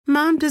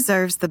Mom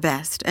deserves the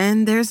best,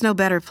 and there's no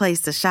better place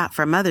to shop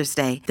for Mother's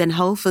Day than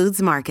Whole Foods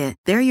Market.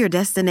 They're your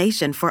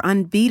destination for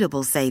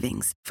unbeatable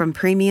savings, from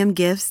premium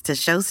gifts to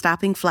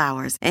show-stopping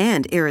flowers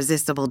and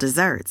irresistible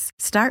desserts.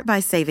 Start by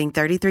saving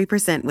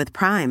 33% with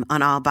Prime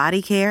on all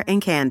body care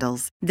and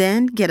candles.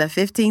 Then get a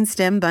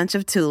 15-stem bunch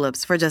of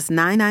tulips for just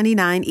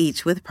 $9.99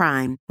 each with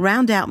Prime.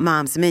 Round out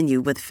Mom's menu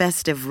with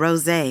festive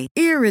rosé,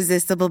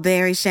 irresistible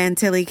berry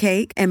chantilly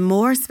cake, and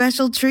more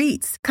special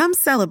treats. Come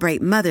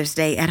celebrate Mother's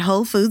Day at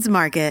Whole Foods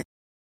Market.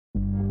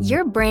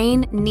 Your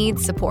brain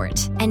needs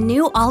support, and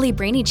new Ollie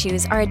Brainy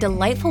Chews are a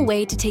delightful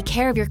way to take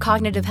care of your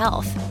cognitive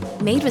health.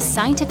 Made with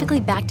scientifically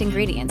backed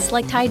ingredients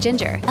like Thai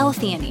ginger,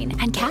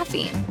 L-theanine, and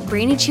caffeine,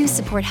 Brainy Chews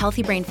support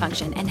healthy brain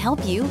function and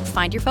help you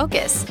find your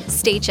focus,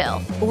 stay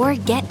chill, or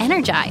get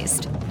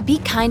energized. Be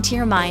kind to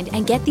your mind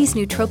and get these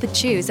nootropic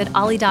chews at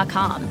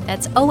ollie.com.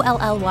 That's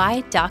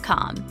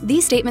OLLY.com.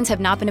 These statements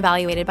have not been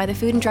evaluated by the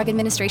Food and Drug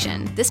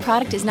Administration. This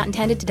product is not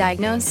intended to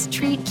diagnose,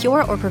 treat,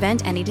 cure, or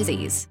prevent any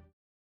disease.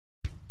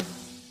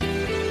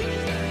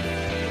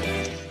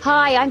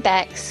 Hi, I'm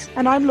Bex.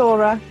 And I'm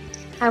Laura.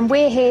 And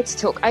we're here to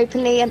talk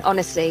openly and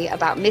honestly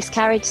about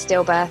miscarriage,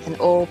 stillbirth, and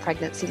all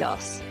pregnancy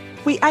loss.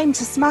 We aim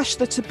to smash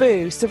the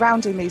taboo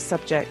surrounding these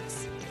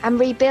subjects and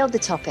rebuild the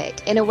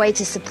topic in a way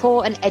to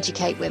support and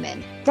educate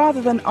women,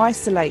 rather than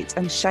isolate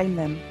and shame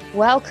them.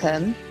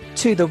 Welcome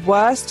to the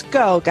worst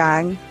girl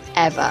gang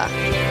ever.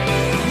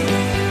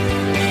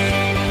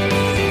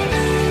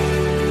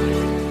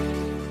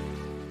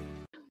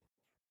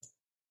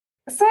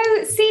 So,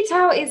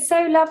 Seetal, it's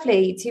so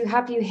lovely to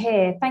have you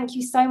here. Thank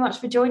you so much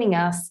for joining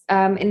us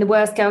in the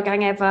Worst Girl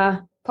Gang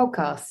Ever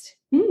podcast.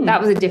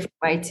 That was a different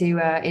way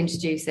to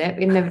introduce it.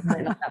 We've never done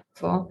it like that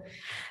before.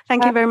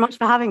 Thank you very much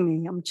for having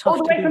me. I'm chuffed. All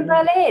the way from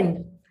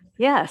Berlin.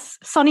 Yes,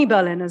 sunny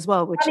Berlin as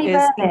well, which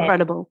is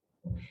incredible.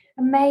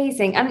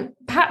 Amazing. And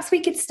perhaps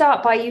we could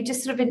start by you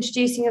just sort of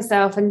introducing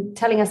yourself and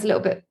telling us a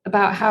little bit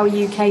about how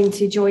you came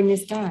to join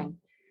this gang.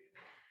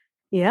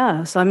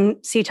 Yeah, so I'm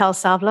Seetal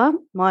Savla.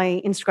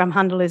 My Instagram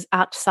handle is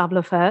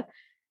 @SavlaFair.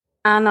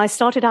 And I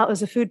started out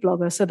as a food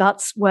blogger. So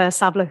that's where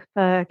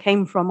Savla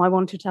came from. I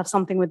wanted to have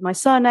something with my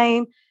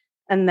surname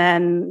and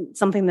then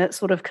something that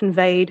sort of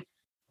conveyed,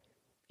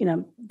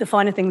 the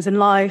finer things in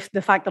life,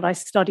 the fact that I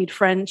studied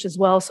French as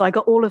well. So I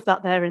got all of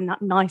that there in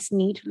that nice,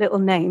 neat little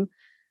name.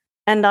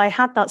 And I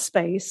had that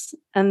space.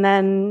 And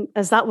then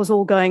as that was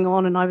all going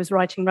on and I was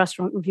writing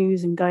restaurant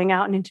reviews and going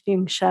out and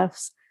interviewing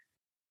chefs,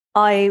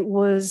 I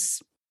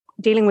was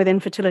dealing with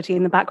infertility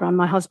in the background,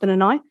 my husband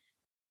and I.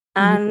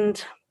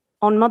 And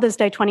on Mother's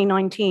Day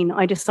 2019,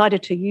 I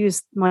decided to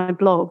use my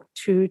blog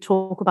to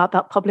talk about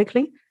that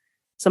publicly.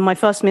 So my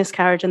first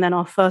miscarriage and then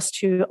our first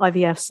 2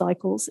 IVF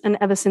cycles. And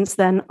ever since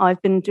then,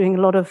 I've been doing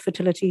a lot of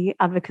fertility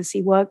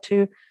advocacy work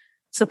to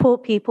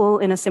support people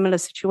in a similar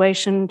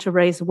situation, to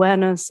raise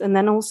awareness, and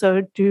then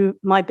also do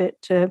my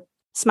bit to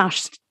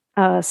smash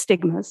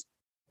stigmas.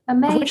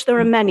 Amazing. Of which there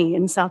are many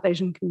in South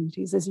Asian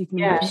communities, as you can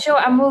imagine.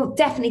 Sure. And we'll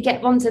definitely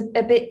get on to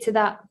a bit to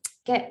that.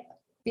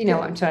 You know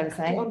what I'm trying to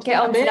say.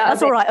 Get on to that.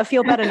 That's all right. I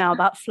feel better now,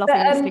 that fluffing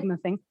the stigma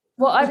thing.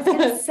 What I was going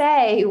to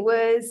say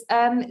was,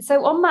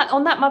 so on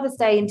that Mother's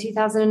Day in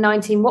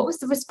 2019, what was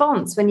the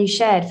response when you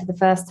shared for the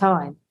first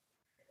time?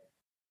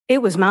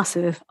 It was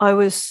massive. I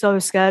was so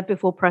scared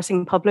before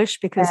pressing publish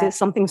because it's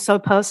something so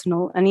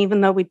personal. And even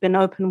though we'd been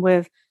open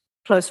with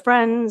close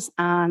friends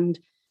and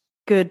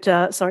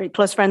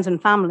close friends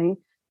and family,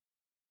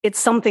 it's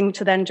something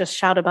to then just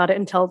shout about it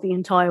and tell the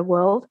entire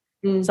world.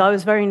 So I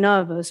was very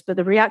nervous, but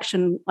the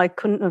reaction, I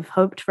couldn't have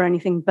hoped for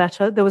anything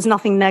better. There was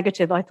nothing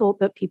negative. I thought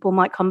that people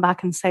might come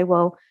back and say,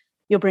 well,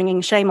 you're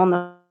bringing shame on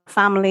the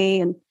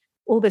family and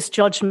all this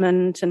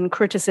judgment and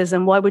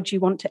criticism. Why would you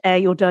want to air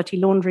your dirty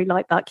laundry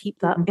like that? Keep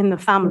that in the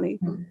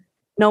family.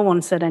 No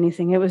one said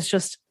anything. It was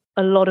just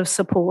a lot of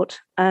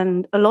support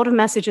and a lot of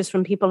messages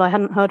from people I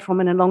hadn't heard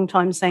from in a long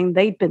time saying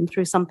they'd been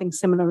through something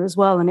similar as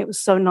well. And it was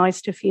so nice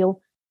to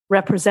feel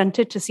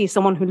represented, to see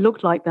someone who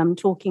looked like them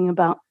talking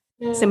about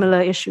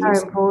similar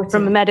issues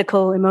from a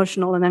medical,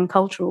 emotional, and then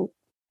cultural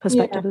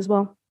perspective as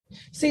well.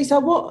 See, so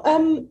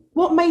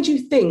what made you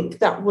think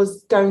that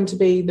was going to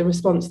be the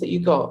response that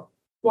you got?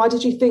 Why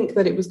did you think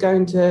that it was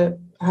going to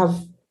have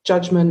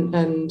judgment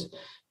and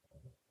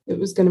it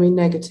was going to be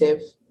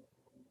negative?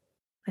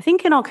 I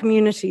think in our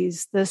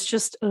communities, there's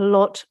just a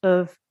lot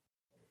of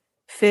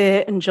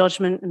fear and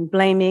judgment and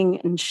blaming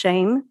and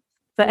shame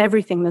for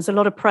everything. There's a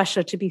lot of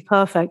pressure to be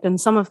perfect. And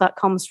some of that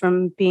comes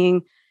from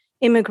being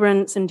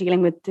immigrants and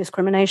dealing with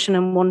discrimination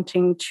and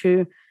wanting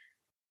to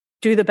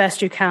do the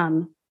best you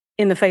can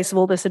in the face of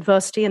all this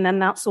adversity. And then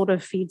that sort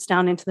of feeds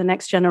down into the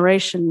next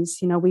generations.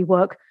 We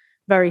work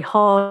very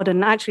hard.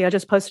 And actually, I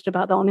just posted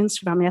about that on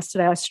Instagram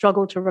yesterday. I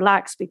struggled to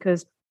relax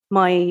because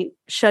my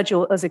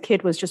schedule as a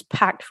kid was just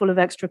packed full of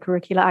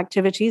extracurricular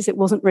activities. It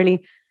wasn't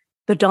really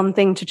the done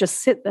thing to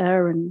just sit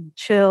there and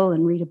chill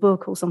and read a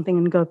book or something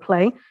and go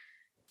play.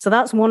 So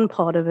that's one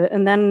part of it.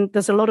 And then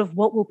there's a lot of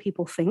what will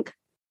people think?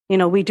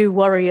 We do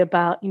worry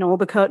about, all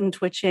the curtain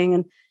twitching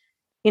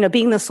and,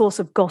 being the source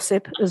of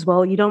gossip as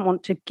well. You don't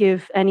want to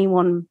give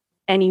anyone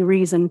any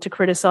reason to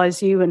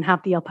criticize you and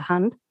have the upper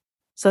hand.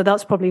 So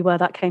that's probably where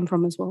that came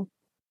from as well.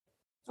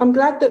 I'm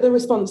glad that the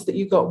response that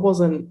you got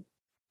wasn't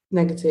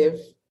negative.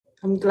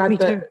 I'm glad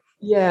that,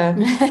 yeah.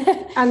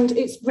 And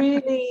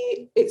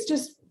it's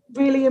just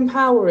really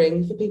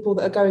empowering for people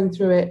that are going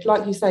through it,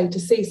 like you say, to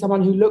see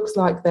someone who looks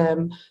like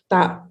them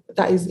that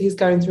is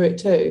going through it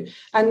too.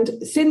 And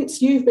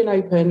since you've been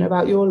open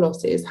about your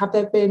losses, have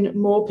there been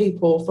more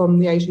people from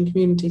the Asian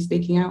community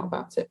speaking out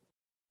about it?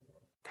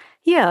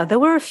 Yeah, there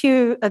were a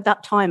few at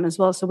that time as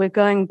well. So we're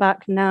going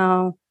back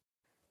now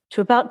to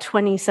about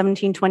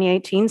 2017,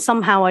 2018.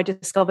 Somehow I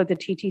discovered the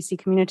TTC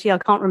community. I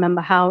can't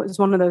remember how. It was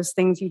one of those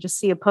things, you just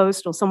see a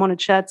post or someone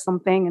had shared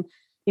something and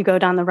you go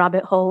down the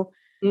rabbit hole.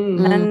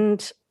 Mm-hmm.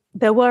 And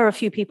there were a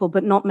few people,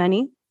 but not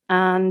many.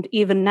 And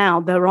even now,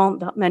 there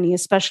aren't that many,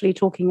 especially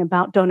talking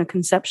about donor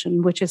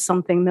conception, which is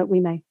something that we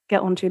may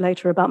get onto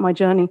later about my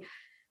journey.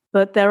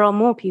 But there are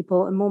more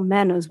people and more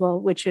men as well,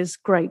 which is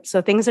great.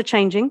 So things are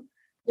changing,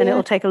 and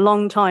it'll take a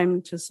long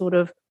time to sort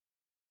of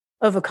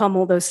overcome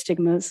all those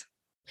stigmas.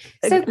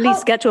 So at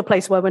least get to a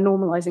place where we're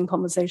normalizing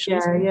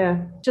conversations.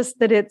 Yeah. Just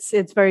that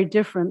it's very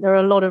different. There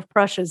are a lot of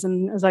pressures.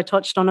 And as I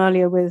touched on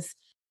earlier with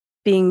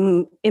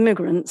being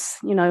immigrants,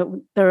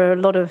 there are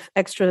a lot of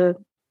extra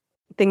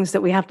things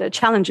that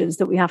challenges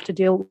that we have to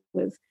deal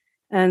with.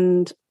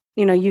 And,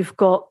 you've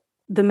got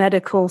the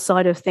medical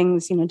side of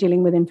things,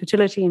 dealing with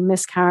infertility and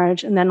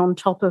miscarriage. And then on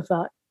top of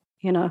that,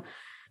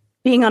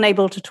 being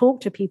unable to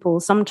talk to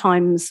people.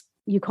 Sometimes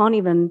you can't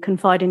even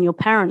confide in your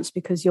parents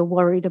because you're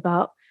worried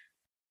about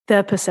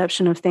their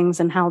perception of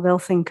things and how they'll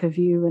think of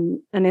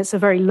you. And it's a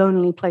very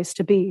lonely place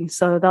to be.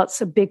 So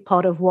that's a big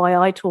part of why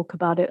I talk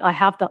about it. I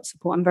have that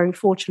support. I'm very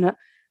fortunate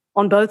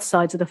on both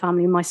sides of the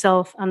family,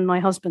 myself and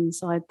my husband's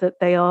side, that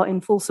they are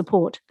in full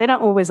support. They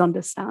don't always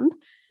understand,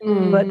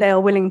 but they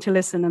are willing to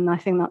listen. And I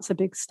think that's a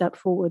big step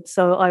forward.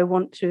 So I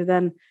want to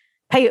then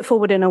pay it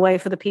forward in a way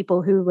for the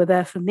people who were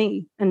there for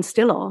me and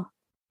still are.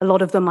 A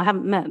lot of them I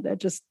haven't met. They're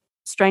just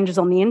strangers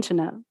on the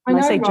internet. And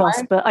I say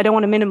just, but I don't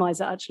want to minimize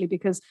it actually,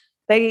 because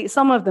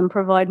some of them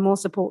provide more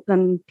support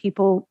than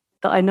people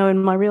that I know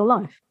in my real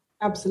life.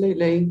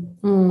 Absolutely.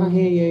 I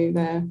hear you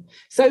there.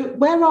 So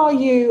where are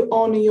you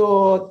on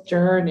your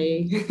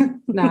journey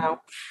now?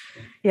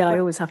 Yeah, I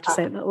always have to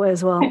say it that way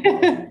as well.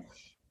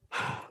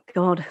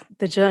 God,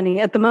 the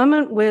journey. At the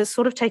moment, we're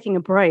sort of taking a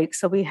break.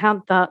 So we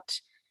had that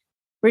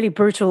really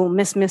brutal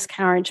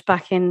miscarriage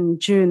back in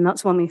June.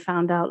 That's when we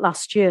found out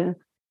last year.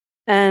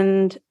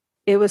 And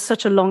it was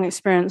such a long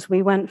experience.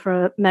 We went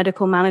for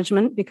medical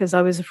management because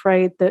I was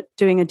afraid that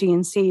doing a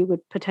D&C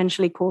would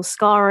potentially cause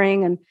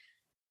scarring and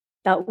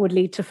that would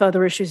lead to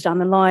further issues down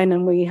the line.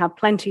 And we have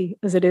plenty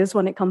as it is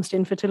when it comes to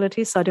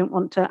infertility. So I didn't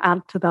want to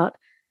add to that.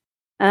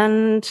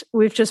 And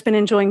we've just been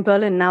enjoying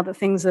Berlin now that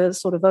things are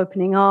sort of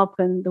opening up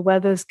and the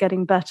weather's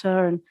getting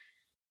better. And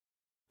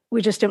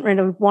we just didn't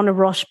really want to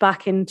rush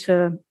back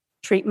into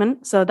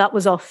treatment. So that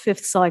was our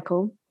 5th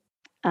cycle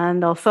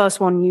and our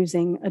first one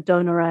using a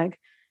donor egg.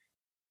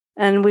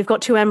 And we've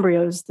got 2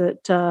 embryos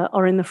that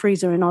are in the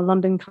freezer in our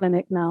London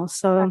clinic now.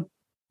 So,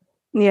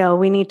 yeah,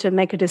 we need to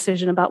make a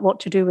decision about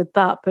what to do with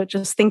that. But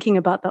just thinking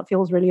about that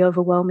feels really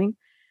overwhelming.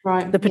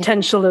 Right. The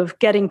potential of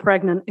getting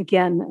pregnant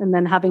again and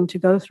then having to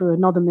go through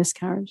another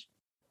miscarriage.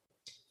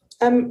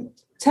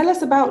 Tell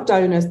us about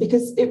donors,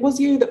 because it was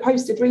you that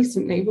posted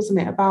recently, wasn't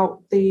it,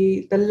 about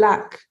the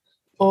lack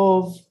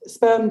of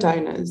sperm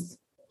donors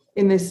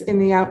in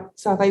the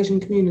South Asian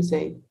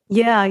community?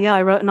 Yeah,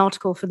 I wrote an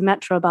article for the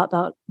Metro about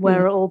that,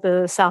 where all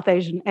the South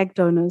Asian egg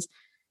donors.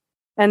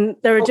 And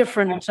there are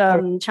different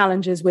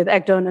challenges with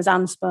egg donors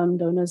and sperm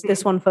donors.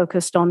 This one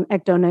focused on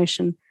egg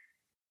donation.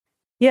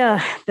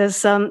 Yeah,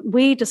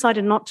 we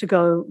decided not to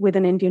go with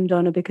an Indian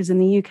donor because in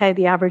the UK,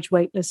 the average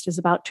wait list is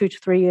about 2 to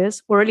 3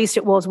 years, or at least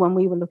it was when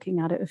we were looking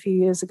at it a few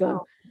years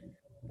ago.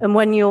 And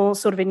when you're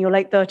sort of in your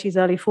late 30s,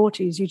 early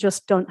 40s, you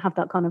just don't have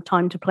that kind of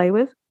time to play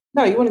with.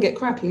 No, you want to get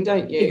cracking,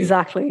 don't you?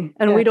 Exactly.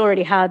 And we'd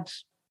already had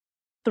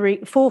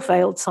 4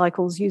 failed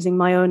cycles using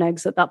my own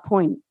eggs at that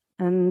point.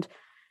 And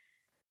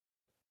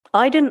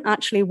I didn't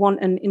actually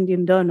want an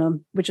Indian donor,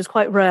 which is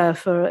quite rare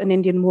for an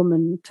Indian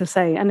woman to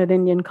say, and an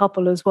Indian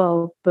couple as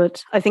well.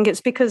 But I think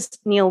it's because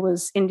Neil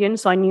was Indian,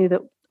 so I knew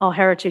that our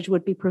heritage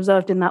would be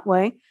preserved in that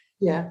way.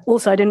 Yeah.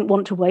 Also, I didn't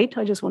want to wait.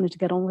 I just wanted to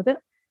get on with it.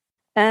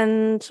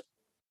 And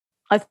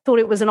I thought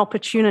it was an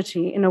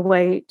opportunity in a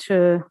way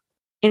to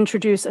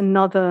introduce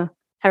another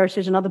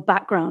heritage, another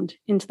background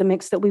into the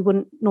mix that we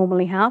wouldn't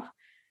normally have.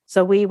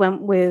 So we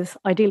went with,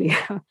 ideally,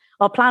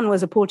 our plan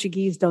was a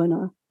Portuguese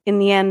donor. In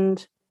the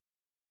end,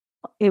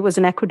 it was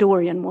an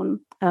Ecuadorian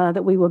one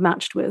that we were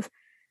matched with,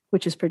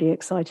 which is pretty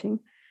exciting.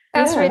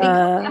 That's really cool.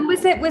 And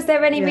was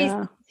there any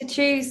reason to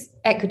choose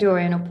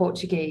Ecuadorian or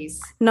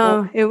Portuguese?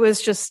 No, it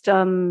was just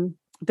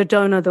the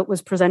donor that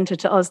was presented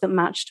to us that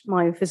matched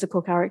my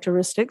physical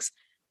characteristics.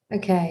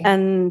 Okay.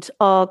 And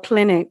our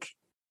clinic,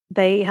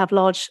 they have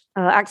large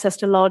access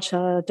to large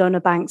donor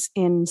banks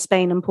in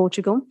Spain and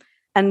Portugal.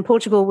 And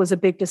Portugal was a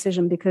big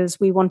decision because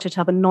we wanted to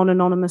have a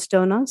non-anonymous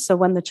donor. So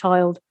when the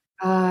child,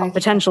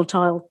 potential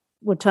child,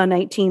 would turn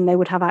 18, they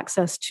would have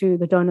access to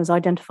the donor's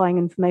identifying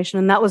information.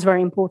 And that was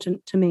very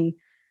important to me.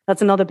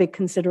 That's another big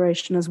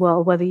consideration as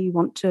well, whether you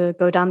want to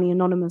go down the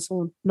anonymous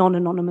or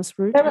non-anonymous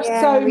route. There are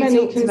so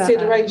many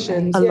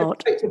considerations. A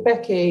lot. I spoke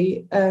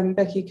to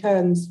Becky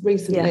Kearns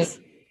recently, Yes.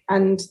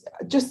 and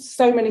just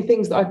so many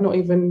things that I've not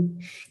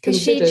even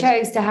considered. Because she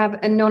chose to have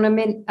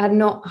anonymity,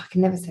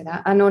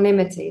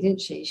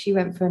 didn't she? She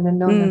went for an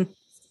anonymous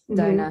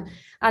donor.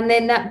 And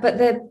then that, but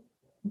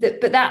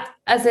that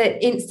as an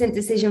instant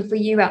decision for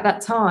you at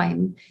that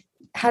time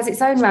has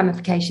its own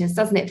ramifications,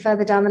 doesn't it?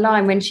 Further down the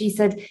line, when she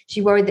said she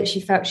worried that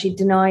she felt she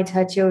denied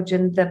her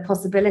children the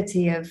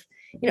possibility of,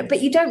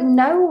 but you don't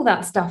know all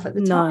that stuff at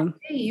the time.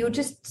 Do you? You're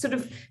just sort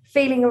of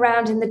feeling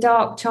around in the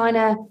dark, trying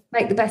to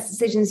make the best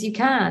decisions you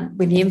can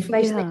with the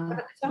information that you have at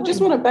the time. I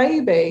just want a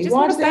baby.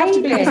 Why does it have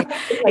to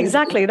be?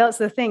 Exactly, that's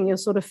the thing. You're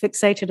sort of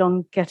fixated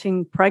on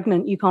getting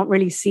pregnant. You can't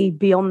really see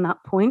beyond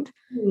that point.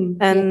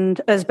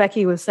 And as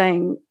Becky was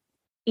saying,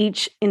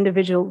 each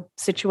individual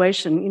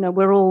situation,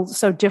 we're all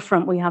so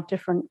different. We have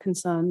different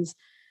concerns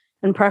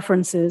and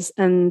preferences.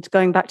 And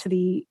going back to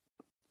the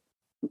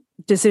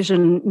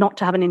decision not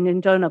to have an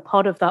Indian donor,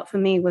 part of that for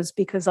me was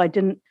because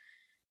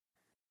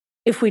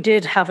if we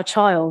did have a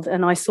child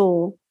and I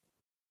saw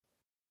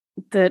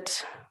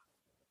that,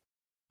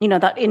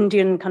 that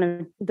Indian kind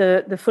of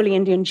the fully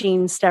Indian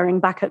gene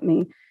staring back at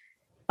me,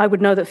 I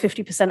would know that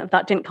 50% of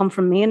that didn't come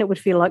from me, and it would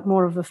feel like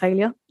more of a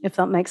failure, if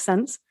that makes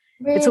sense.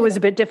 Really? It's always a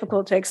bit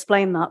difficult to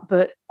explain that,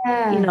 but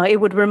it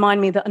would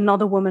remind me that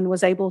another woman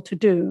was able to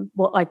do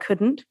what I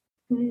couldn't,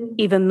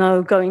 even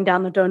though going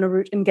down the donor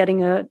route and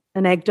getting an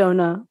egg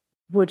donor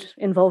would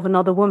involve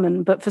another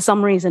woman. But for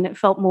some reason, it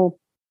felt more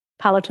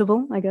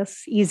palatable, I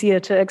guess,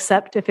 easier to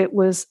accept if it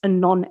was a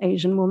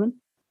non-Asian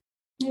woman.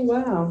 Oh,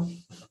 wow.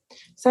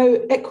 So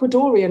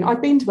Ecuadorian.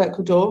 I've been to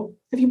Ecuador.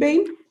 Have you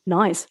been?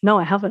 Nice. No,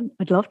 I haven't.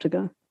 I'd love to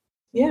go.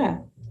 Yeah.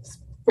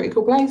 Pretty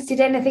cool place. Did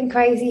anything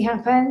crazy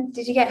happen?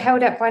 Did you get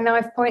held up by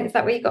knife point? Is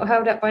that where you got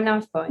held up by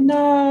knife point?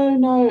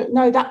 No.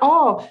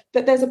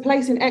 But there's a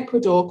place in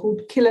Ecuador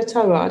called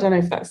Quilatoa. I don't know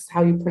if that's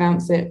how you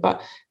pronounce it,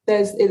 but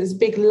there's a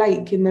big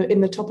lake in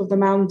the top of the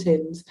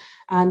mountains,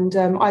 and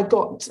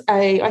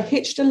I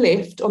hitched a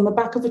lift on the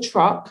back of a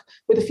truck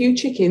with a few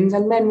chickens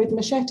and men with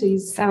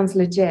machetes. Sounds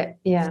legit.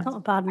 Yeah, it's not a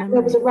bad memory.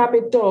 There was a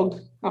rabid dog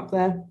up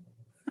there.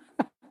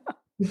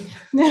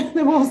 Yeah,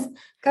 there was.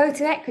 Go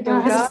to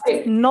Ecuador.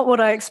 Not what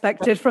I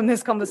expected from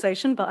this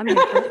conversation, but I mean,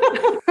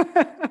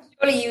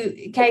 surely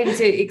you came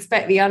to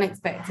expect the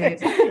unexpected.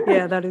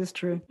 Yeah, that is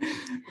true.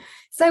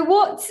 So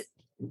what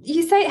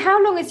you say,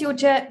 how long is your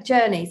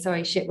journey?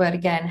 Sorry, shit word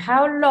again.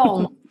 How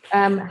long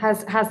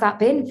has that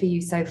been for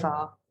you so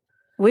far?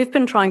 We've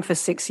been trying for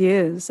 6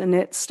 years, and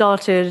it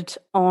started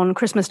on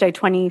Christmas Day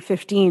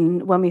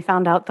 2015 when we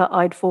found out that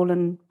I'd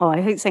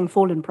I hate saying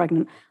fallen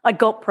pregnant. I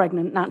got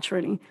pregnant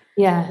naturally.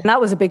 Yeah. And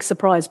that was a big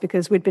surprise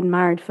because we'd been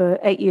married for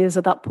 8 years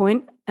at that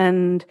point,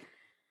 and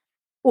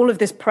all of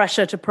this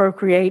pressure to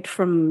procreate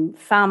from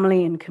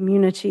family and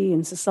community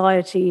and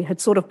society had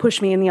sort of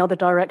pushed me in the other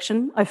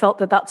direction. I felt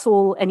that that's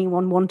all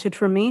anyone wanted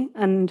from me,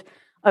 and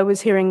I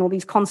was hearing all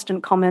these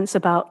constant comments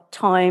about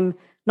time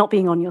not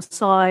being on your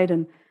side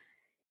and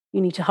you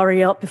need to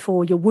hurry up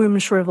before your womb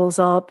shrivels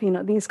up,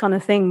 these kind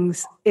of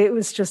things. It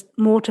was just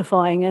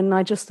mortifying. And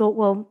I just thought,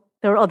 well,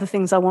 there are other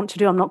things I want to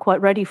do. I'm not quite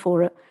ready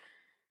for it.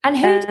 And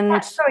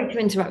sorry to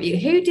interrupt you,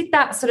 who did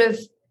that sort of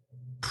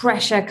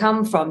pressure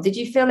come from? Did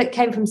you feel it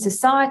came from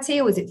society,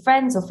 or was it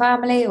friends or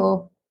family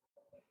or?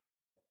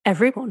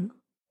 Everyone.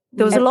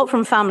 There was a lot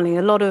from family,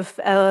 a lot of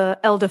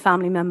elder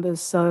family members.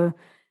 So,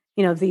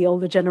 the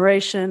older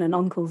generation and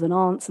uncles and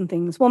aunts and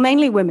things. Well,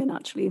 mainly women,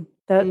 actually.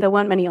 There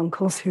weren't many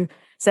uncles who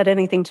said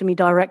anything to me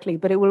directly,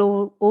 but it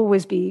will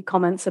always be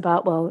comments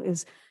about, well,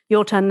 is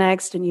your turn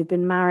next and you've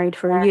been married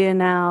for a year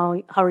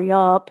now, hurry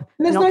up,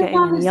 you're not getting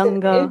any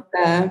younger.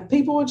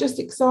 People are just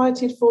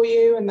excited for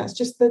you, and that's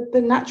just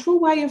the natural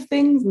way of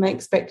things, and they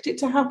expect it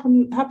to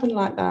happen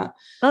like that.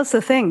 That's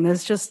the thing.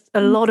 There's just a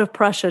lot of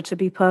pressure to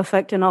be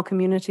perfect in our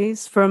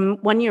communities from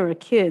when you're a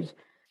kid.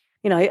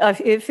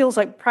 It feels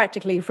like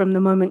practically from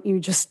the moment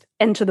you just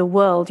enter the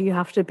world, you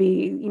have to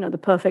be, the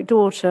perfect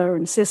daughter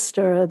and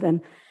sister,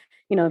 then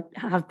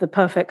have the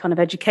perfect kind of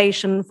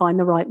education, find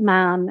the right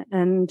man,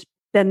 and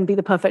then be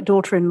the perfect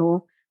daughter-in-law,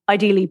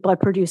 ideally by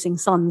producing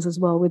sons as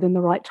well within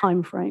the right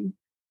time frame.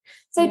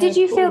 So did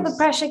you feel the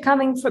pressure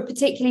coming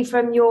particularly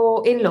from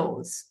your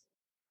in-laws?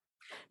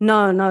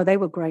 No, they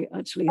were great,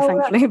 actually,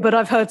 thankfully, but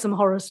I've heard some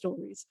horror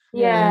stories.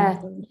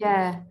 Yeah.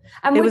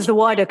 And it was the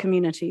wider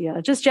community,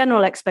 just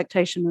general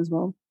expectation as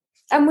well.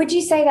 And would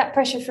you say that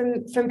pressure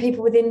from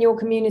people within your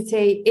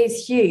community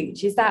is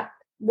huge? Is that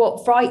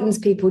what frightens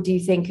people, do you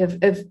think,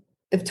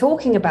 of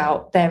talking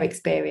about their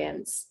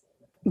experience?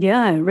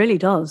 Yeah, it really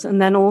does.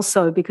 And then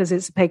also because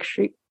it's a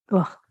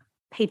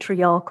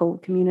patriarchal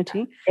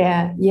community.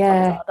 Yeah.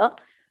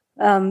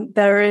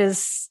 There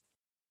is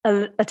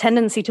a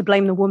tendency to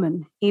blame the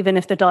woman, even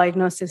if the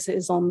diagnosis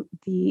is on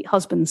the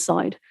husband's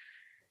side.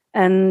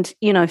 And,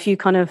 if you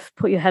kind of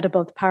put your head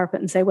above the parapet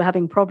and say, we're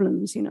having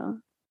problems,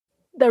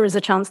 there is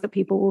a chance that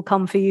people will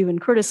come for you and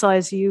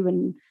criticize you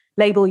and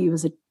label you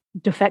as a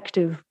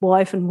defective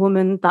wife and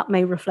woman. That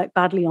may reflect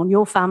badly on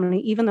your family,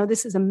 even though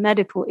this is a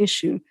medical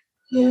issue.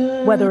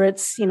 Yeah. Whether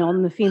it's,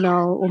 on the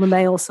female or the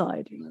male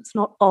side, it's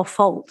not our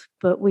fault,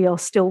 but we are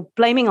still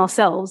blaming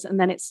ourselves, and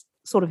then it's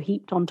sort of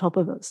heaped on top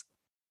of us.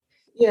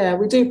 Yeah,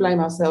 we do blame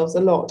ourselves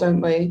a lot, don't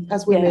we,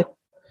 as women?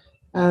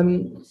 Yeah.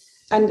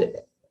 And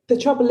the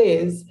trouble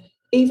is,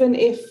 even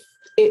if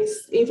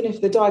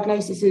the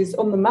diagnosis is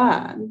on the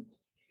man,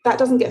 that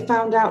doesn't get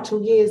found out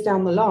till years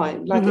down the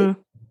line. Like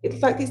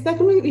they're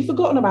completely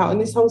forgotten about in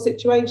this whole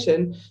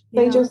situation.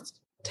 They just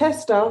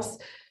test us,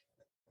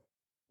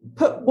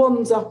 put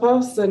wands up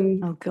us,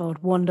 and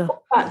wonder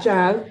that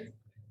jazz.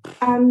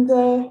 And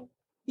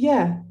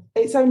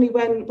it's only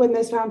when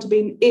there's found to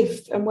be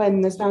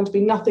when there's found to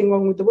be nothing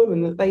wrong with the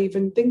woman that they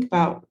even think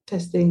about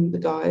testing the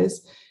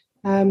guys.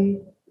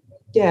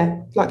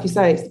 Like you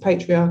say, it's the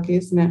patriarchy,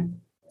 isn't it?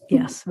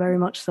 Yes, very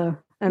much so.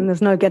 And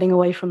there's no getting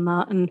away from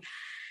that. And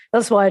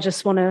that's why I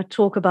just want to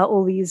talk about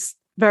all these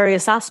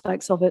various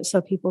aspects of it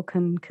so people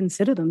can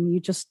consider them. You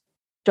just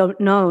don't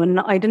know. And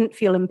I didn't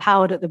feel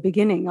empowered at the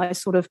beginning. I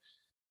sort of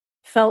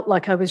felt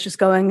like I was just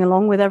going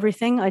along with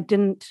everything. I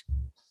didn't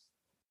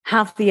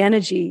have the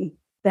energy,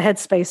 the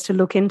headspace to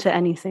look into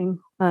anything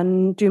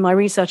and do my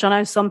research. I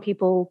know some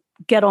people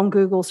get on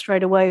Google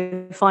straight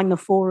away, find the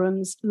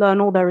forums, learn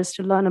all there is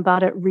to learn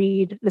about it,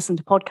 read, listen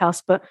to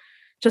podcasts, but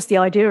just the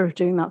idea of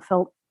doing that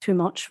felt too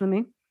much for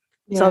me.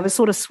 Yeah. So I was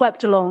sort of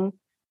swept along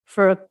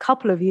for a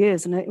couple of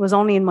years, and it was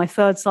only in my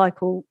third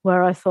cycle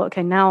where I thought,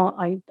 okay, now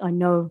I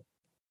know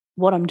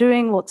what I'm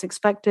doing, what's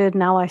expected.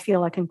 Now I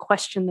feel I can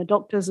question the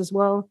doctors as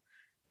well.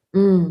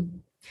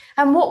 And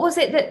what was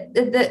it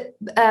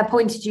that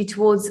pointed you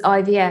towards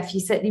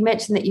IVF? You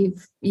mentioned that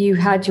you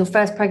had your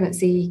first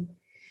pregnancy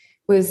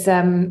was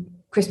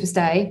Christmas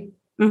Day,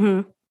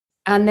 and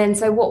then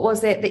so what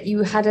was it that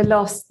you had a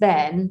loss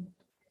then,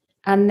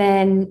 and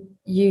then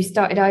you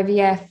started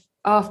IVF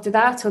after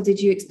that, or did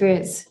you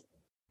experience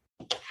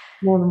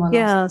more than one loss?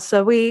 Yeah,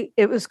 so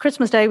it was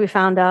Christmas Day we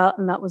found out,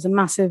 and that was a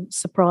massive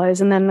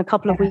surprise. And then a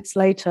couple of weeks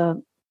later,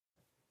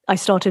 I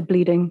started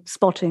bleeding,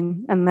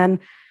 spotting, and then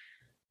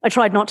I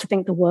tried not to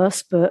think the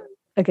worst, but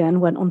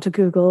again, went onto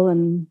Google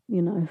and,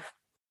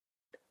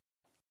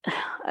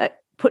 I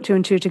put two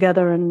and two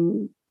together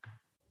and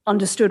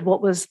understood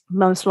what was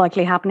most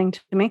likely happening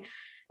to me.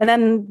 And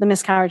then the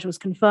miscarriage was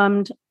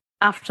confirmed.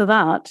 After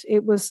that,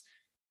 it was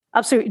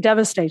absolutely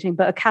devastating,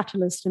 but a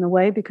catalyst in a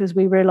way, because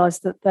we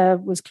realized that there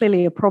was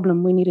clearly a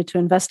problem we needed to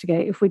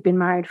investigate. If we'd been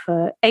married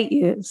for 8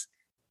 years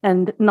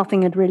and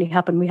nothing had really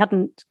happened, we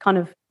hadn't kind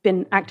of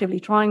been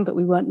actively trying, but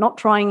we weren't not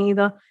trying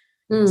either.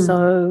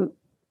 So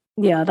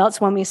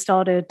that's when we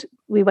started.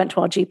 We went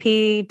to our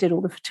GP, did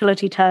all the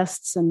fertility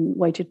tests and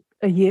waited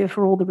a year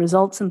for all the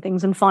results and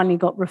things, and finally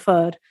got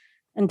referred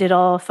and did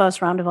our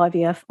first round of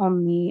IVF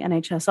on the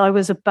NHS. I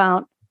was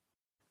about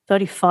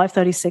 35,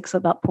 36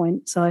 at that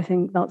point. So I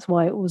think that's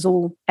why it was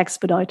all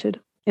expedited.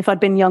 If I'd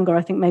been younger,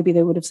 I think maybe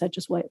they would have said,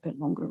 just wait a bit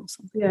longer or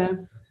something. Yeah.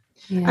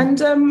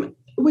 And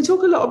we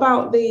talk a lot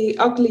about the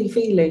ugly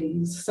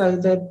feelings. So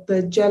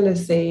the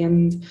jealousy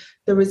and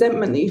the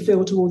resentment that you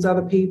feel towards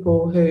other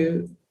people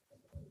who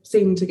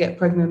seem to get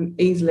pregnant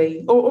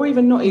easily, or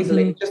even not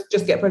easily,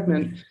 just get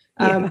pregnant.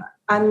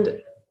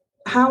 And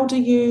how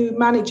do you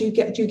manage? Do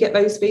you get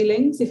those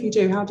feelings? If you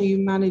do, how do you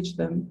manage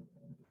them?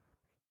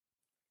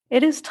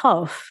 It is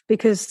tough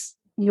because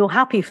you're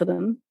happy for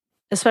them,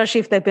 especially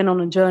if they've been on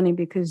a journey,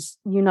 because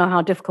you know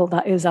how difficult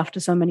that is after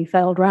so many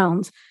failed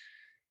rounds.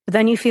 But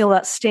then you feel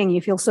that sting.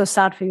 You feel so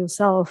sad for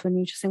yourself, and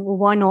you just think, well,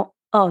 why not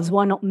us?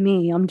 Why not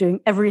me? I'm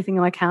doing everything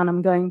I can.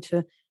 I'm going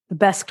to the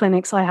best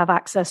clinics I have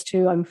access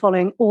to. I'm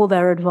following all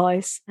their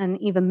advice. And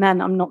even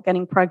then, I'm not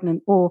getting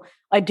pregnant, or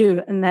I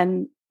do, and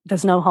then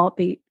there's no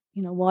heartbeat.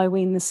 Why are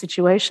we in this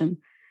situation?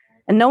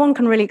 And no one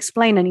can really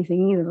explain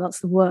anything either. That's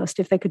the worst.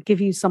 If they could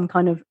give you some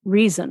kind of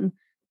reason,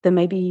 then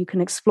maybe you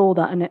can explore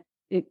that, and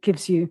it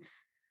gives you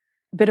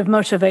a bit of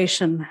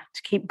motivation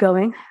to keep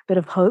going, a bit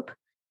of hope.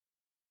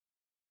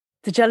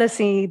 The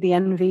jealousy, the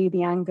envy,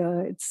 the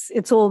anger,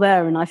 it's all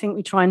there. And I think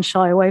we try and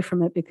shy away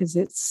from it because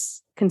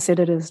it's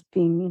considered as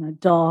being,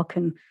 dark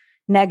and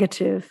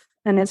negative.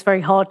 And it's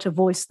very hard to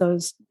voice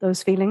those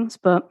feelings.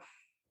 But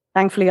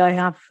thankfully, I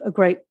have a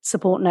great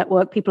support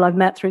network, people I've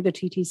met through the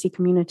TTC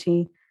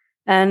community,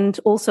 and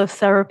also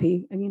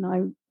therapy,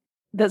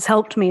 that's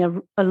helped me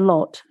a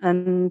lot.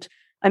 And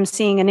I'm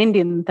seeing an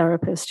Indian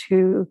therapist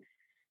who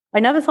I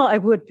never thought I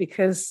would,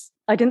 because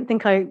I didn't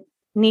think I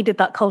needed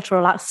that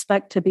cultural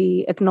aspect to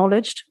be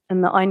acknowledged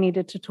and that I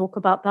needed to talk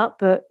about that.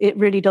 But it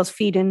really does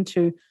feed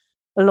into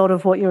a lot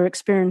of what you're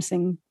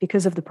experiencing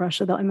because of the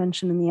pressure that I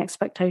mentioned and the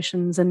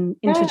expectations and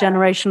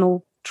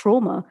intergenerational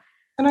trauma.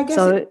 And I guess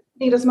it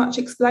need as much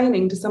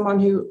explaining to someone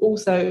who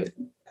also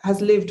has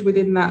lived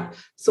within that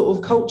sort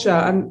of culture,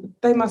 and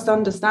they must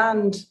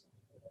understand.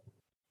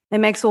 It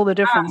makes all the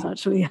difference,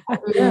 actually.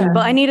 But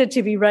I needed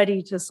to be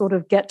ready to sort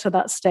of get to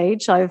that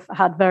stage. I've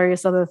had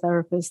various other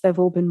therapists. They've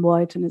all been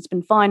white and it's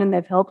been fine and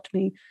they've helped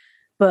me.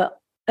 But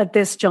at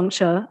this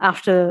juncture,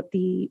 after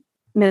the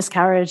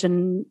miscarriage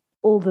and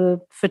all the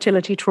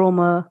fertility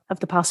trauma of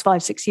the past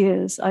 5-6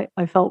 years,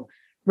 I felt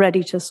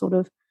ready to sort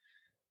of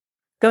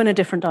go in a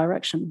different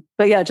direction.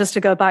 But yeah, just to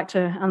go back to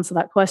answer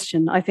that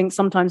question, I think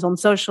sometimes on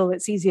social,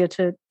 it's easier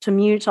to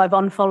mute. I've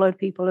unfollowed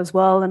people as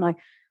well. And I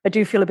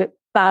do feel a bit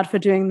bad for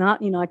doing that.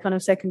 I kind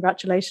of say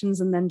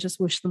congratulations and then just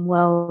wish them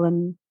well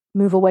and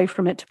move away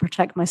from it to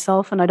protect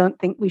myself. And I don't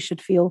think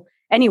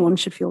anyone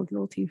should feel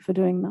guilty for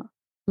doing that.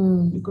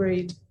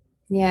 Agreed.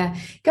 Yeah.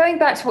 Going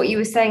back to what you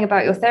were saying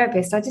about your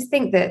therapist, I just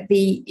think that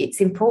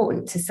it's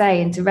important to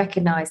say and to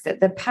recognize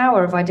that the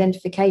power of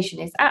identification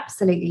is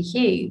absolutely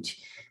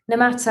huge, no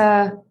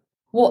matter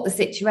what the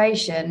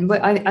situation.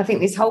 But I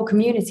think this whole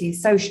community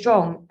is so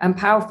strong and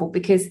powerful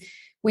because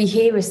we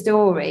hear a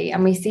story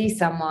and we see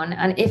someone,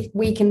 and if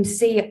we can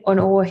see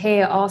or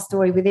hear our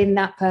story within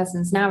that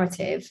person's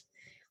narrative,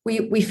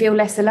 we feel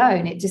less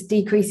alone. It just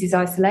decreases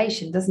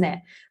isolation, doesn't it?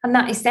 And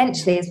that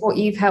essentially is what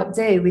you've helped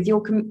do with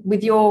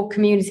your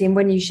community. And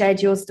when you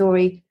shared your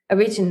story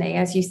originally,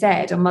 as you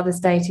said, on Mother's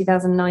Day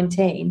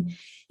 2019,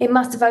 it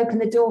must have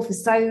opened the door for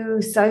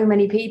so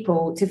many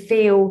people to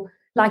feel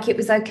like it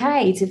was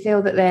okay, to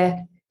feel that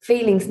their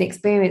feelings and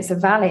experience are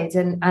valid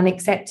and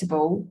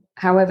acceptable,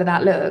 however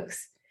that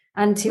looks,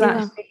 and to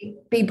actually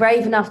be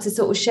brave enough to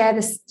sort of share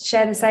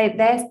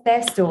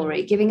their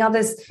story, giving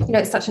others,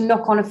 it's such a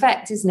knock-on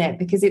effect, isn't it?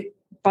 Because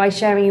by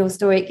sharing your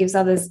story, it gives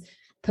others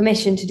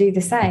permission to do the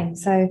same.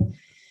 So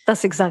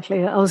that's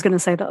exactly it. I was going to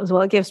say that as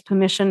well. It gives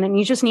permission, and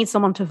you just need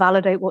someone to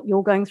validate what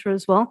you're going through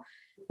as well,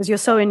 because you're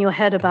so in your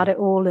head about it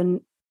all.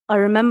 And I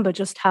remember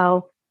just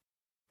how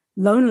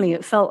lonely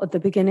it felt at the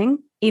beginning,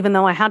 even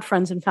though I had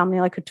friends and family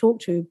I could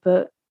talk to,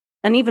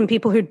 and even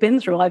people who'd been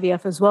through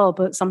IVF as well.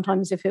 But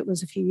sometimes if it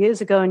was a few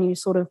years ago and you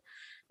sort of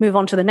move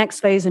on to the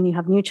next phase and you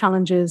have new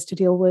challenges to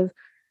deal with,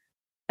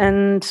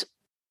 and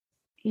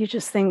you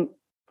just think,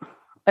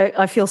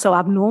 I feel so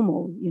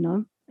abnormal,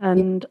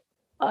 and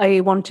I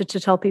wanted to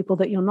tell people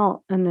that you're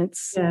not, and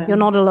you're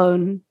not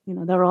alone.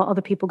 There are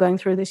other people going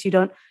through this. You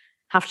don't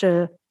have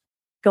to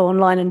go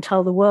online and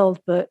tell the world,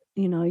 but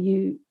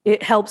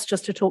it helps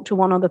just to talk to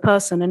one other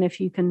person. And if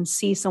you can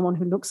see someone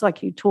who looks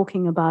like you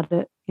talking about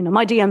it,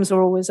 my DMs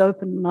are always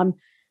open, and I'm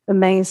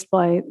amazed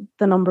by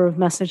the number of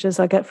messages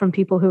I get from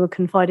people who are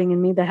confiding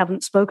in me. They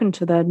haven't spoken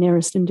to their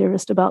nearest and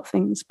dearest about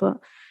things, but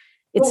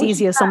it's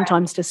easier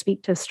sometimes to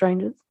speak to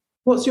strangers.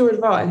 What's your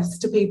advice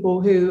to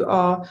people who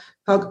are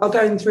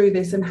going through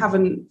this and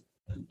haven't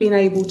been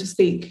able to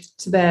speak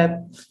to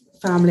their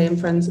family and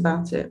friends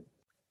about it?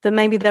 That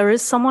maybe there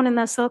is someone in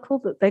their circle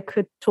that they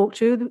could talk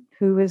to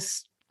who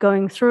is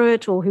going through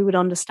it, or who would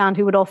understand,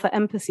 who would offer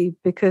empathy,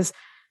 because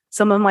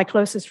some of my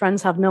closest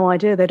friends have no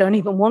idea. They don't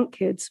even want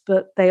kids,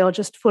 but they are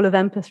just full of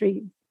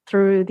empathy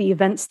through the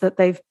events that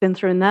they've been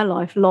through in their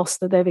life, loss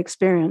that they've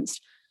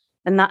experienced.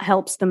 And that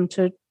helps them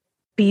to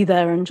be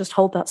there and just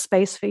hold that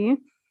space for you.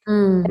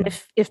 And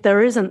if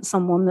there isn't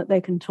someone that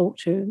they can talk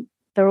to,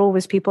 there are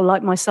always people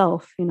like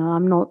myself.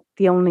 I'm not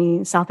the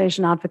only South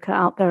Asian advocate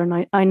out there.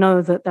 And I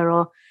know that there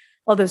are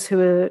others who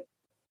are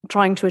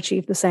trying to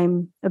achieve the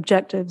same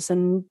objectives,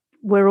 and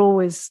we're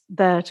always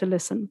there to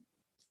listen.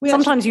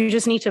 Sometimes you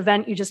just need to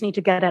vent, you just need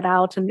to get it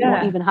out, and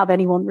not even have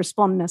anyone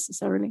respond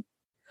necessarily.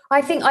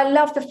 I think I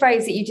love the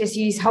phrase that you just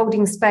used,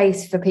 holding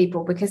space for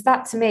people, because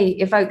that to me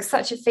evokes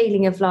such a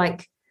feeling of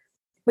like,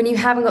 when you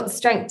haven't got the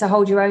strength to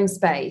hold your own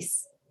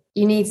space,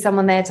 you need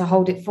someone there to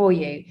hold it for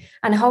you.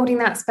 And holding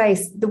that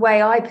space, the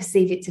way I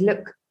perceive it to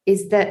look,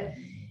 is that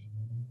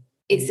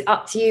it's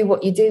up to you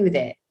what you do with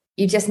it.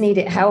 You just need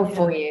it held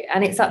for you,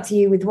 and it's up to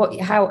you with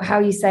how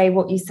you say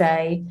what you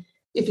say.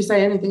 If you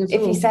say anything at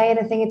all. If you say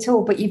anything at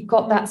all, but you've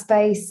got that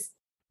space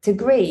to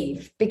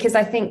grieve, because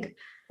I think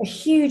a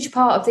huge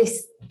part of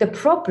this, the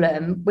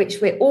problem,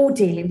 which we're all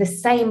dealing, the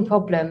same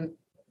problem,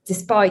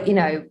 despite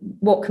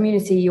what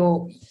community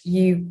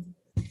you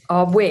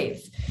are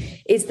with,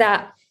 is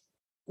that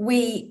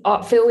we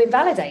feel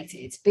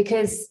invalidated,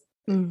 because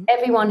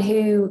everyone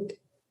who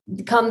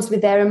comes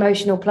with their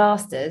emotional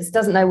plasters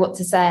doesn't know what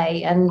to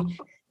say and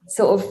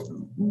sort of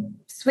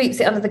sweeps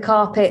it under the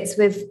carpets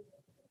with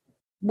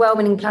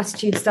well-meaning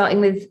platitudes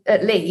starting with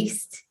 "at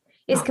least."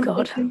 It's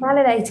completely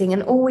invalidating,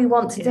 and all we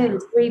want to do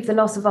is grieve the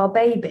loss of our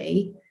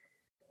baby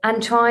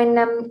and try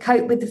and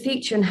cope with the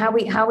future and how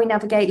we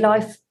navigate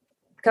life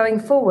going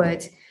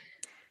forward.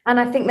 And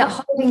I think that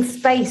holding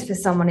space for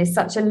someone is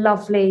such a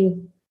lovely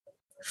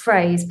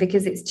phrase,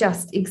 because it's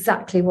just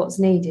exactly what's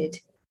needed.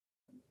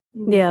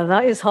 Yeah,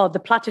 that is hard. The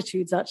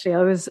platitudes, actually,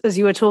 as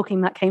you were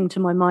talking, that came to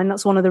my mind.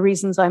 That's one of the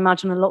reasons I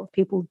imagine a lot of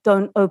people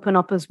don't open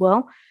up as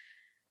well,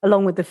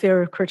 along with the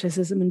fear of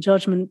criticism and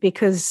judgment,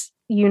 because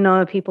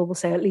people will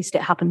say, at least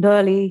it happened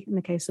early in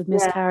the case of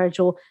miscarriage,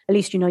 or at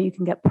least you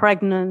can get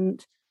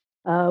pregnant,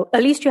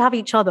 at least you have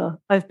each other.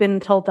 I've been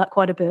told that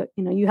quite a bit.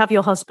 You have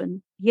your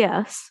husband.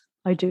 Yes,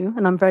 I do,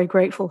 and I'm very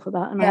grateful for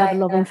that. And I have a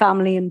loving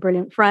family and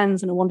brilliant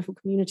friends and a wonderful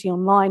community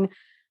online,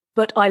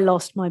 but I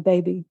lost my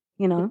baby,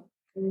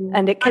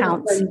 and it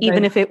counts.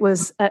 Even if it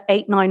was at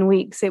 8-9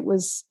 weeks, it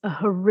was a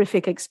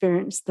horrific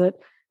experience that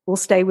will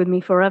stay with me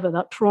forever.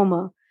 That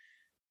trauma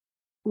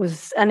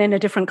was, and in a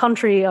different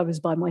country, I was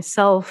by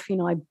myself,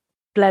 I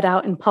bled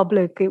out in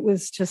public. It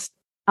was just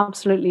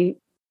absolutely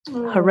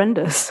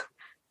horrendous.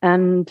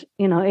 And,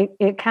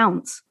 it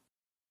counts.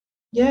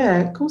 Yeah,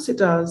 of course it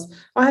does.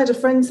 I had a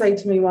friend say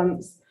to me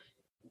once,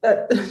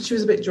 she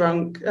was a bit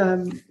drunk,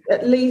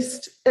 at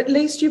least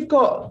you've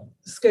got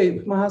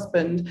Scoop, my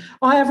husband.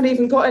 I haven't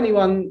even got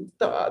anyone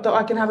that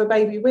I can have a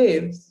baby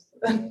with.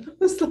 And I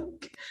was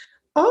like,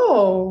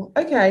 oh,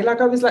 okay.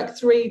 Like I was like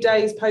 3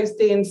 days post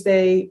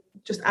D&C,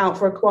 just out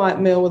for a quiet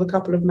meal with a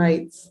couple of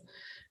mates.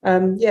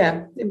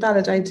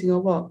 Invalidating or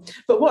what?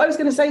 But what I was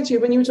going to say to you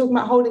when you were talking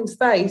about holding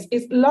space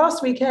is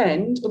last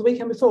weekend or the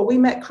weekend before, we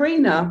met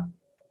Karina.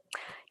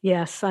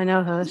 Yes, I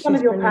know her. She's one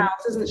of your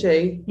pals, isn't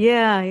she?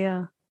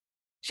 Yeah.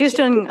 She's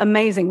doing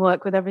amazing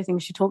work with everything.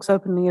 She talks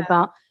openly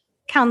about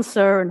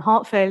cancer and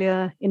heart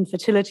failure,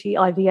 infertility,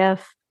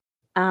 IVF,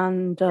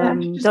 and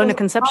donor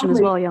conception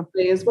as well. Yeah,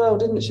 as well,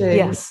 didn't she?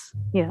 Yes,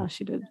 yeah,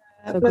 she did.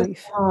 So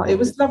grief. It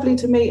was lovely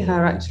to meet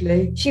her.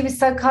 Actually, she was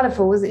so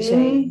colourful, wasn't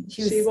she?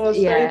 She was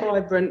very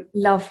vibrant,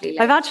 lovely.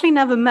 I've actually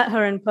never met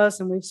her in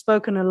person. We've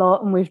spoken a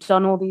lot, and we've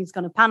done all these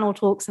kind of panel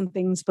talks and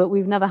things, but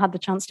we've never had the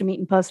chance to meet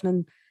in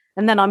person.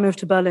 And then I moved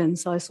to Berlin,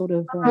 so I sort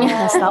of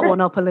messed that one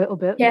up a little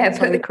bit. Yeah,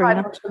 put the crowd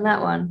on that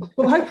one.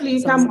 Well, hopefully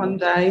you can one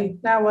day.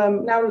 Now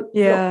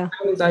lockdown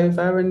is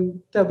over,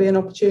 and there'll be an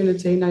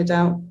opportunity, no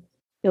doubt.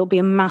 It'll be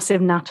a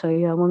massive natter.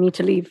 Yeah, we'll need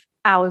to leave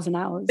hours and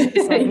hours.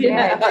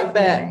 Yeah, I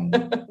bet.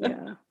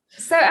 Yeah.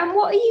 So, and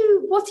what are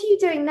you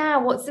doing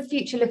now? What's the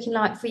future looking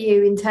like for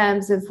you in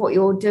terms of what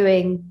you're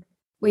doing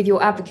with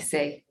your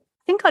advocacy?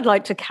 I think I'd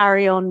like to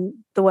carry on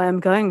the way I'm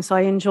going. So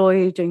I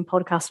enjoy doing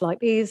podcasts like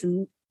these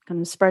and kind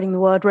of spreading the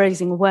word,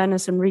 raising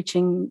awareness and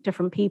reaching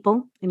different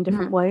people in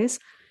different ways.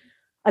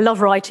 I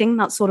love writing.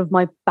 That's sort of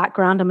my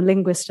background. I'm a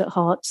linguist at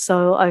heart.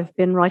 So I've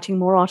been writing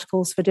more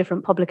articles for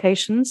different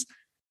publications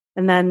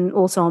and then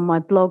also on my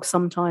blog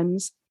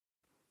sometimes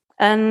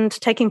and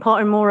taking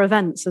part in more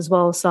events as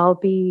well. So I'll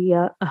be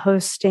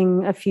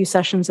hosting a few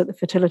sessions at the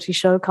Fertility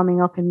Show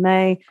coming up in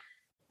May.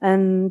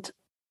 And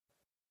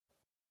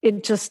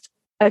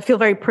I feel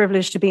very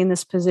privileged to be in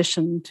this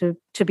position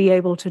to be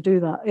able to do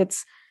that.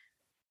 It's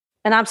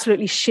an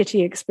absolutely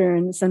shitty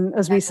experience. And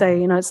as we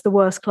say, it's the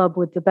worst club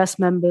with the best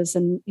members.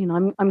 And,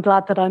 I'm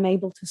glad that I'm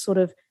able to sort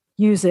of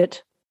use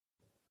it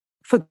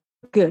for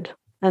good.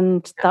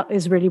 And that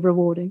is really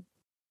rewarding.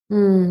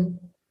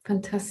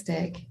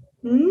 Fantastic.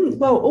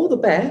 Well, all the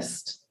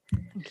best.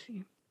 Thank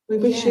you. We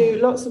wish you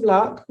lots of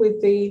luck with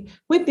the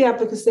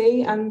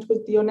advocacy and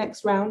with your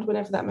next round,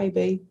 whenever that may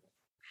be.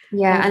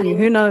 Yeah, and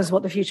who knows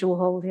what the future will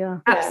hold.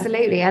 Yeah,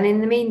 absolutely. And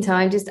in the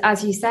meantime, just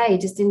as you say,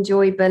 just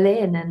enjoy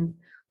Berlin and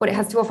what it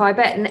has to offer. I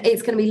bet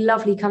it's going to be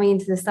lovely coming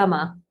into the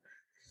summer.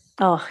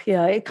 Oh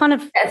yeah, it kind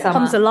of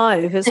comes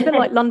alive. It's a bit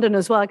like London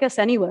as well. I guess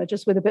anywhere,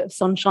 just with a bit of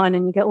sunshine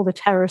and you get all the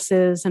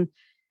terraces and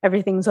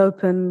everything's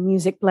open,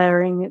 music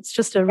blaring. It's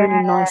just a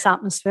really nice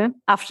atmosphere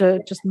after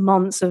just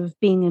months of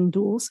being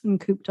indoors and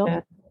cooped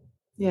up.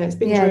 Yeah, it's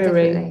been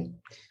dreary. Definitely.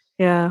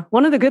 Yeah,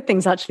 one of the good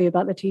things actually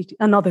about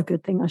another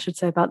good thing I should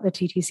say about the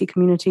TTC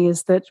community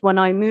is that when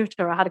I moved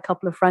here, I had a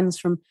couple of friends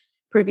from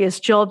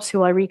previous jobs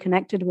who I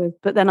reconnected with,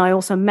 but then I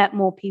also met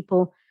more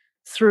people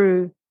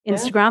through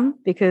Instagram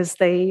because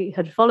they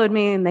had followed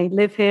me and they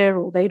live here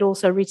or they'd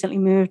also recently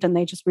moved and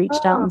they just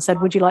reached out and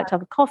said, would you like to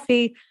have a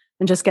coffee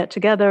and just get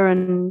together?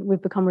 And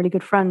we've become really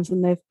good friends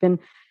and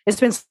it's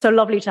been so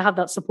lovely to have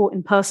that support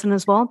in person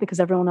as well because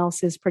everyone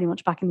else is pretty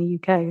much back in the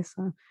UK.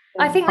 So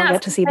I think I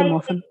get to see them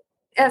often.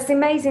 That's the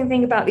amazing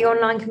thing about the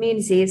online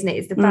community, isn't it?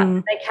 Is the fact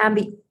that they can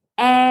be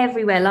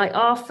everywhere. Like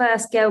our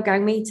first Girl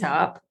Gang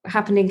meetup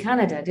happened in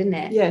Canada, didn't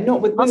it? Yeah,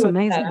 not with that's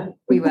amazing.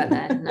 We weren't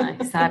there, no,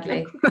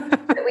 sadly.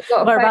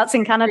 Whereabouts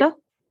in Canada?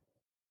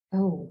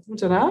 Oh, I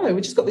don't know. We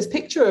just got this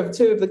picture of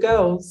two of the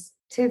girls.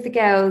 Two of the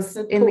girls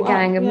in the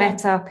gang have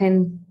met up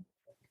in.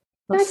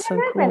 That's I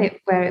don't know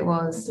where it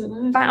was. I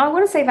don't know. I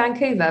want to say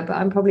Vancouver, but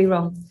I'm probably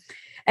wrong.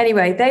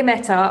 Anyway, they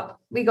met up.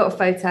 We got a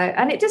photo,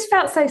 and it just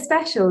felt so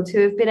special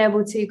to have been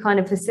able to kind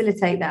of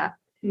facilitate that.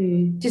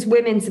 Just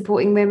women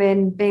supporting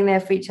women, being there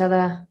for each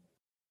other.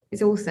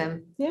 It's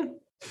awesome. Yeah.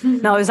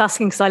 No, I was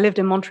asking because I lived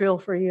in Montreal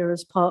for a year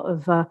as part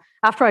of,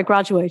 after I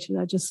graduated,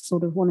 I just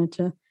sort of wanted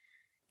to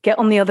get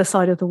on the other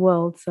side of the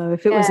world. So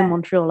if it was in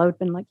Montreal, I would have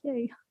been like,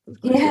 yay.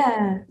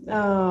 Yeah.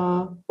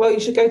 Well, you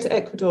should go to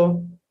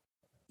Ecuador.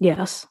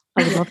 Yes,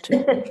 I would love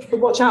to. But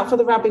watch out for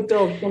the rabid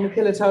dog on the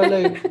Kilatoa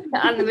Loop.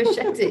 And the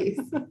machetes.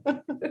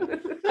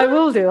 I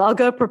will do. I'll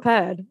go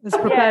prepared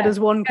as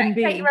one can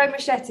be. Take your own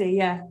machete,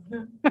 yeah.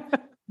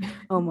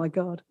 Oh my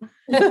God.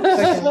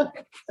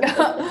 Okay.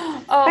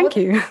 Thank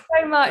you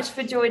so much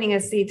for joining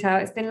us,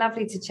 Seetal. It's been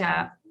lovely to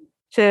chat.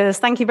 Cheers.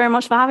 Thank you very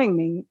much for having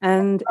me.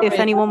 And if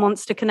anyone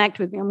wants to connect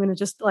with me, I'm going to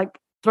just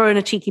throw in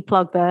a cheeky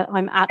plug there.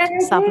 I'm at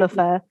Savla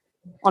Fair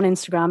on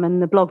Instagram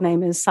and the blog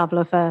name is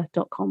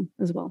savlafair.com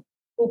as well.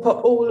 We'll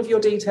put all of your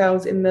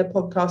details in the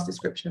podcast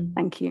description.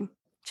 Thank you.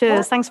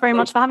 Cheers. Thanks very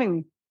much for having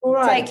me. All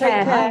right. Take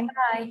care. Bye.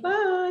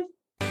 Bye.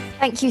 Bye.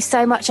 Thank you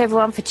so much,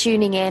 everyone, for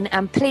tuning in.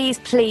 And please,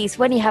 please,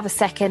 when you have a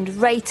second,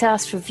 rate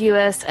us, review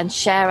us, and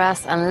share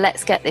us. And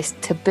let's get this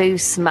taboo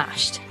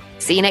smashed.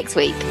 See you next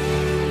week.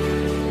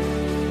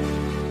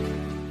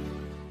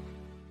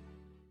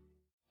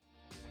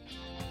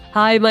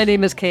 Hi, my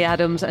name is Kay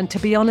Adams, and to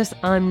be honest,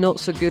 I'm not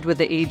so good with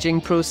the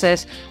ageing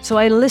process, so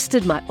I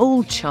enlisted my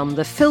old chum,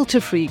 the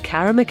filter-free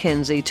Cara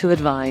McKenzie, to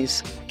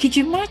advise. Could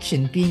you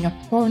imagine being a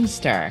porn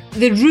star?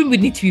 The room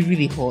would need to be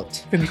really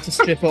hot for me to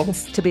strip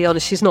off. To be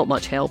honest, she's not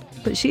much help,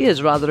 but she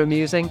is rather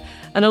amusing.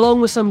 And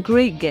along with some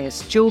great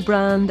guests, Joe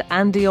Brand,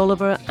 Andy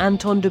Oliver,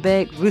 Anton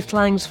Dubeck, Ruth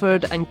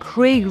Langsford and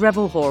Craig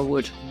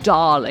Revel-Horwood,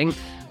 darling,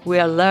 we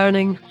are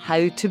learning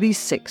how to be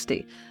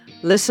 60.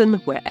 Listen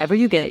wherever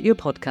you get your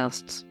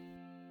podcasts.